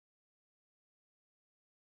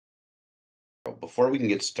before we can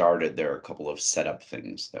get started, there are a couple of setup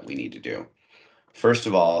things that we need to do. First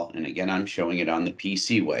of all, and again, I'm showing it on the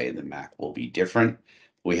PC way, the Mac will be different.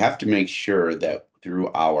 We have to make sure that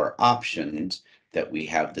through our options that we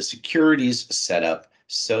have the securities set up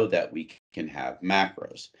so that we can have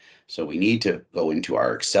macros. So we need to go into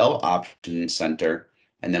our Excel Options Center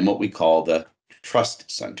and then what we call the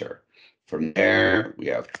Trust Center. From there, we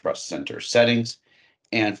have Trust Center settings.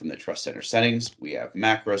 And from the Trust Center settings, we have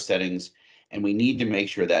macro settings, and we need to make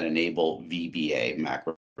sure that enable VBA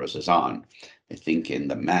macros is on. I think in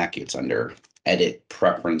the Mac, it's under Edit,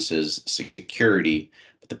 Preferences, Security.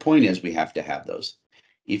 But the point is we have to have those.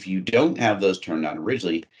 If you don't have those turned on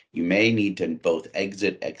originally, you may need to both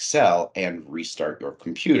exit Excel and restart your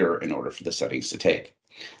computer in order for the settings to take.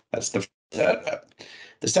 That's the first setup.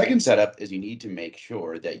 The second setup is you need to make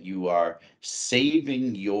sure that you are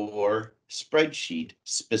saving your spreadsheet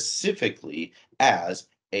specifically as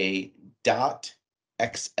a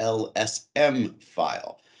 .xlsm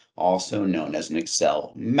file, also known as an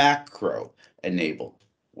Excel macro enabled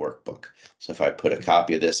workbook. So if I put a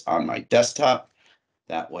copy of this on my desktop,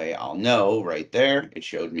 that way I'll know right there, it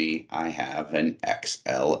showed me I have an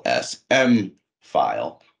XLSM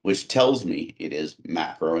file, which tells me it is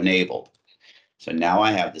macro enabled. So now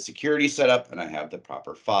I have the security set up and I have the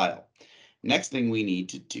proper file. Next thing we need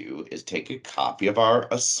to do is take a copy of our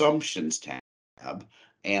assumptions tab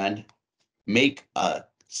and make a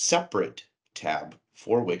separate tab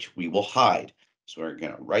for which we will hide. So we're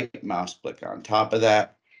going to right mouse click on top of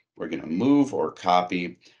that. We're going to move or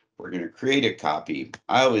copy. We're going to create a copy.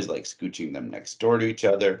 I always like scooching them next door to each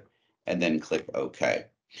other and then click OK.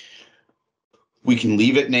 We can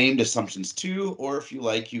leave it named assumptions 2, or if you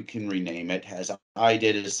like, you can rename it as I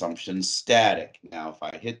did assumptions static. Now, if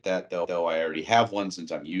I hit that, though I already have one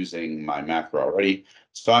since I'm using my macro already,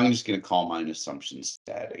 so I'm just going to call mine assumptions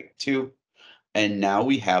static 2. And now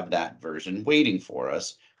we have that version waiting for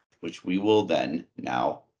us, which we will then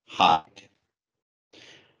now hide.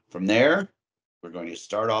 From there, we're going to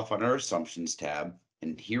start off on our assumptions tab,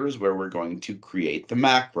 and here is where we're going to create the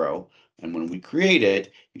macro. And when we create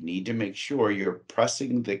it, you need to make sure you're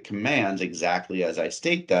pressing the commands exactly as I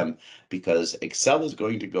state them, because Excel is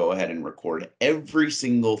going to go ahead and record every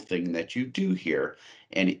single thing that you do here.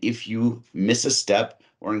 And if you miss a step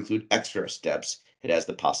or include extra steps, it has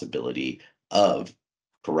the possibility of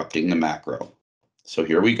corrupting the macro. So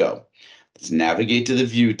here we go. Let's navigate to the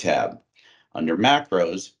View tab. Under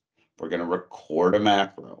Macros, we're going to record a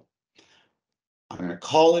macro. I'm going to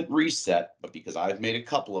call it reset, but because I've made a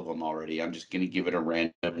couple of them already, I'm just going to give it a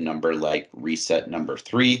random number like reset number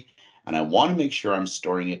 3. And I want to make sure I'm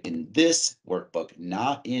storing it in this workbook,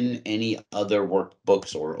 not in any other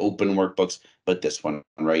workbooks or open workbooks, but this one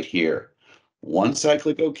right here. Once I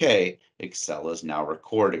click OK, Excel is now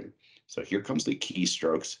recording. So here comes the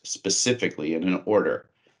keystrokes specifically in an order.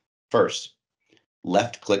 First,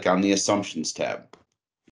 left click on the Assumptions tab.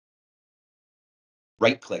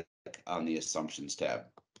 Right click on the Assumptions tab.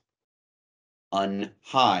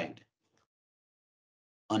 Unhide.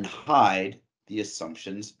 Unhide the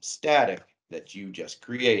assumptions static that you just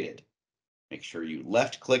created. Make sure you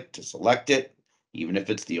left click to select it, even if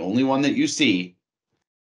it's the only one that you see,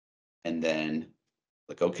 and then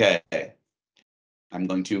click OK. I'm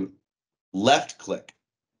going to left click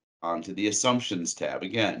onto the Assumptions tab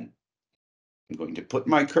again. I'm going to put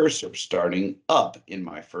my cursor starting up in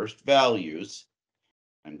my first values.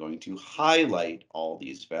 I'm going to highlight all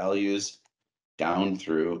these values down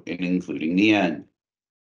through and including the end.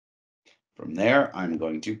 From there, I'm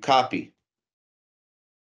going to copy.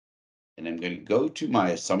 And I'm going to go to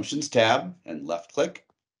my Assumptions tab and left click.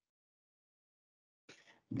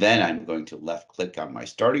 Then I'm going to left click on my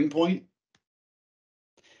starting point.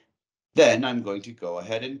 Then I'm going to go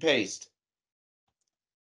ahead and paste.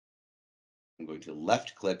 I'm going to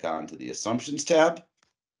left click onto the Assumptions tab.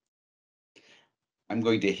 I'm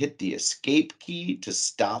going to hit the Escape key to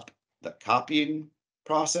stop the copying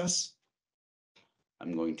process.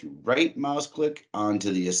 I'm going to right mouse click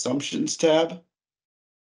onto the Assumptions tab.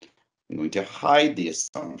 I'm going to hide the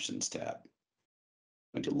Assumptions tab.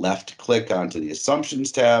 I'm going to left click onto the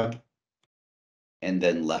Assumptions tab and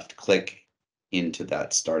then left click into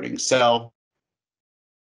that starting cell.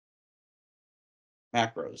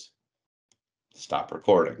 Macros. Stop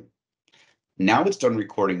recording. Now it's done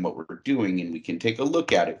recording what we're doing, and we can take a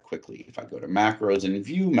look at it quickly. If I go to macros and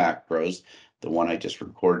view macros, the one I just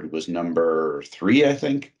recorded was number 3, I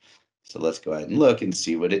think. So let's go ahead and look and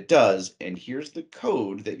see what it does. And here's the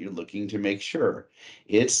code that you're looking to make sure.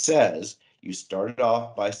 It says you started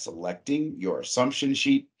off by selecting your assumption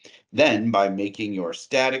sheet, then by making your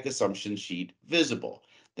static assumption sheet visible.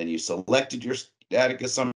 then you selected your static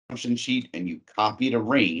assumption sheet and you copied a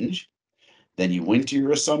range. Then you went to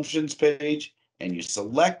your assumptions page and you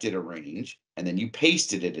selected a range and then you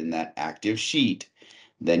pasted it in that active sheet.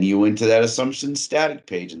 Then you went to that assumption static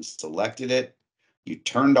page and selected it. You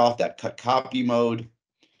turned off that cut copy mode.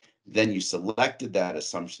 Then you selected that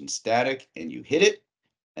assumption static and you hit it.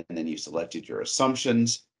 And then you selected your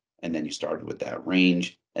assumptions and then you started with that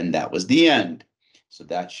range and that was the end. So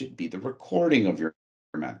that should be the recording of your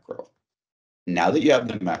macro. Now that you have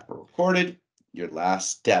the macro recorded, your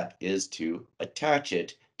last step is to attach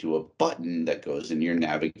it to a button that goes in your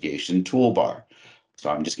navigation toolbar. So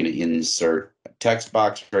I'm just going to insert a text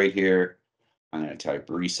box right here. I'm going to type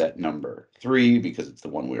reset number 3 because it's the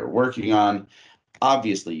one we were working on.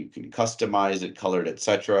 Obviously, you can customize it, color it,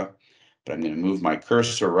 etc. But I'm going to move my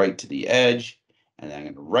cursor right to the edge, and then I'm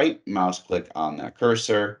going to right mouse click on that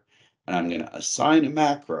cursor, and I'm going to assign a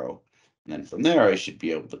macro. And then from there, I should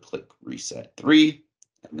be able to click reset 3,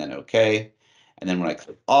 and then OK. And then when I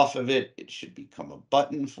click off of it, it should become a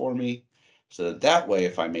button for me. So that way,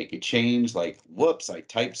 if I make a change, like, whoops, I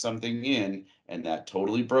typed something in, and that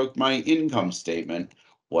totally broke my income statement,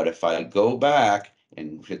 what if I go back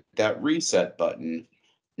and hit that reset button?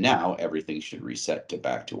 Now everything should reset to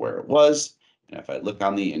back to where it was. And if I look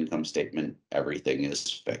on the income statement, everything is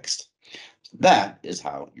fixed. So that is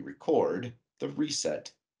how you record the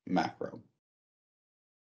reset macro.